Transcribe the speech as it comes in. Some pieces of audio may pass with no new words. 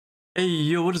Hey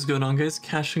yo, what is going on guys?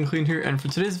 Cash and Clean here, and for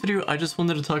today's video I just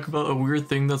wanted to talk about a weird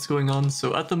thing that's going on.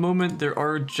 So at the moment there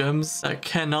are gems that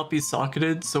cannot be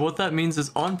socketed. So what that means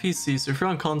is on PC, so if you're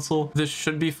on console, this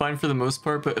should be fine for the most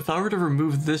part, but if I were to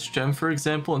remove this gem for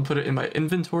example and put it in my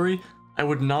inventory, I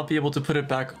would not be able to put it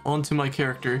back onto my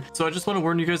character. So I just want to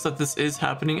warn you guys that this is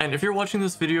happening, and if you're watching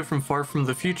this video from far from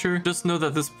the future, just know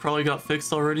that this probably got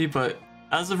fixed already, but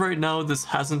as of right now, this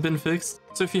hasn't been fixed.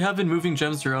 So if you have been moving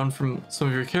gems around from some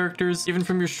of your characters, even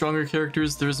from your stronger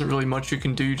characters, there isn't really much you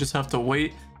can do, you just have to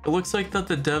wait. It looks like that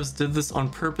the devs did this on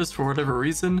purpose for whatever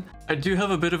reason. I do have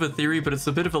a bit of a theory, but it's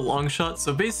a bit of a long shot.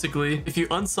 So basically, if you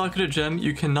unsocket a gem,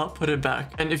 you cannot put it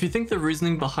back. And if you think the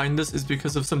reasoning behind this is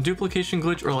because of some duplication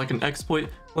glitch or like an exploit,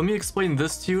 let me explain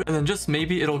this to you, and then just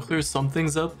maybe it'll clear some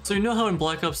things up. So you know how in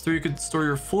Black Ops 3 you could store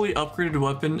your fully upgraded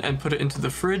weapon and put it into the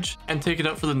fridge and take it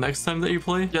out for the next time that you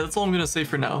play? Yeah, that's all I'm gonna say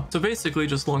for now. So basically,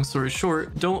 just long story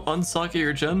short, don't unsocket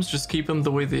your gems, just keep them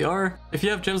the way they are. If you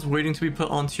have gems waiting to be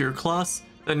put onto your class,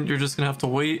 then you're just gonna have to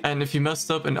wait, and if you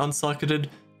messed up and unsocketed,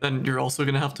 then you're also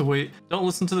gonna have to wait. Don't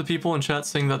listen to the people in chat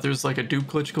saying that there's like a dupe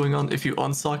glitch going on if you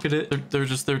unsocket it.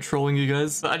 They're trolling you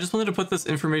guys. But I just wanted to put this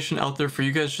information out there for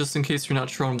you guys just in case you're not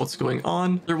sure on what's going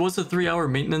on. There was a 3-hour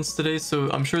maintenance today,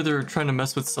 so I'm sure they're trying to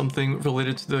mess with something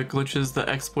related to the glitches, the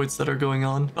exploits that are going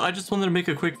on. But I just wanted to make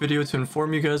a quick video to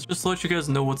inform you guys, just to let you guys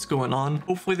know what's going on.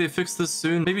 Hopefully they fix this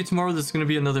soon. Maybe tomorrow there's gonna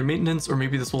be another maintenance, or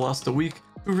maybe this will last a week.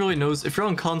 Who really knows? If you're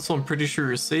on console, I'm pretty sure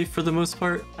you're safe for the most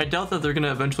part. I doubt that they're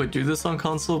gonna eventually do this on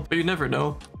console, but you never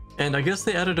know. And I guess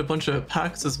they added a bunch of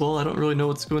packs as well. I don't really know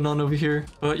what's going on over here.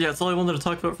 But yeah, that's all I wanted to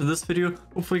talk about for this video.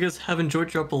 Hopefully you guys have enjoyed.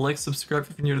 Drop a like, subscribe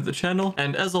if you're new to the channel.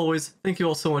 And as always, thank you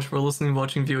all so much for listening,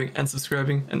 watching, viewing, and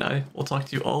subscribing. And I will talk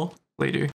to you all later.